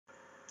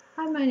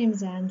Hi, my name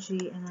is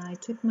Angie, and I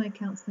took my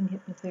counseling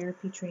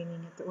hypnotherapy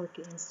training at the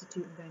Orca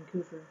Institute in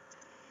Vancouver.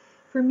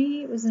 For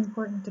me, it was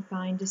important to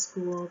find a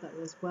school that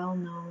was well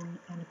known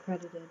and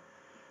accredited,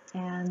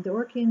 and the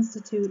Orca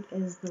Institute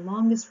is the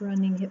longest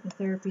running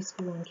hypnotherapy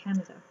school in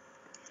Canada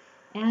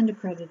and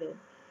accredited.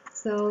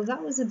 So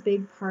that was a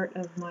big part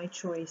of my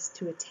choice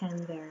to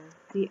attend there.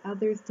 The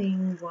other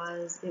thing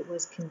was it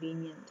was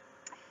convenient.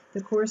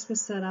 The course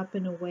was set up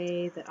in a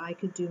way that I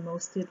could do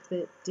most of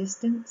it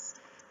distance,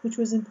 which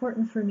was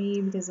important for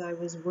me because I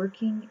was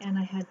working and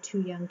I had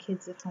two young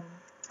kids at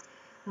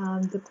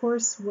home. The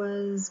course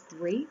was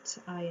great.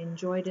 I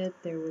enjoyed it.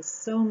 There was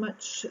so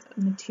much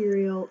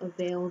material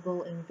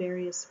available in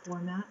various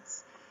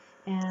formats.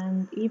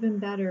 And even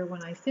better,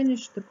 when I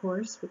finished the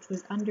course, which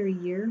was under a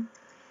year,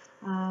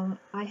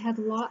 I had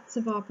lots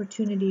of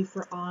opportunity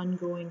for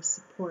ongoing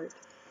support.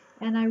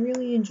 And I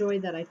really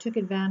enjoyed that. I took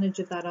advantage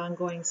of that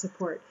ongoing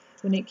support.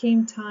 When it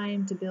came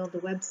time to build a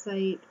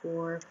website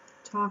or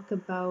talk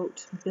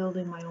about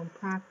building my own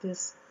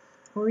practice,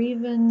 or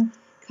even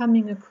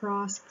coming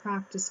across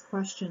practice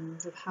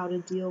questions of how to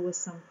deal with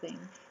something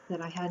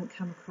that I hadn't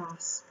come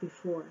across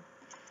before.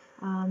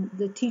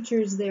 The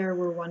teachers there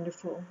were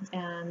wonderful,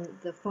 and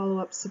the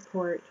follow-up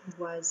support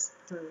was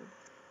heard.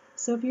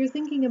 So if you're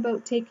thinking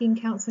about taking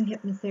counseling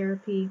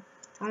hypnotherapy,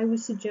 I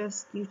would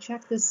suggest you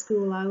check this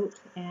school out,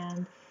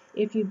 and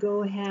if you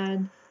go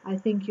ahead, I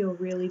think you'll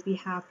really be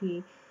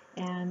happy,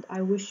 and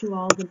I wish you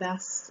all the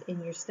best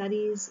in your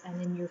studies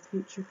and in your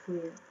future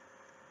career.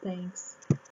 Thanks.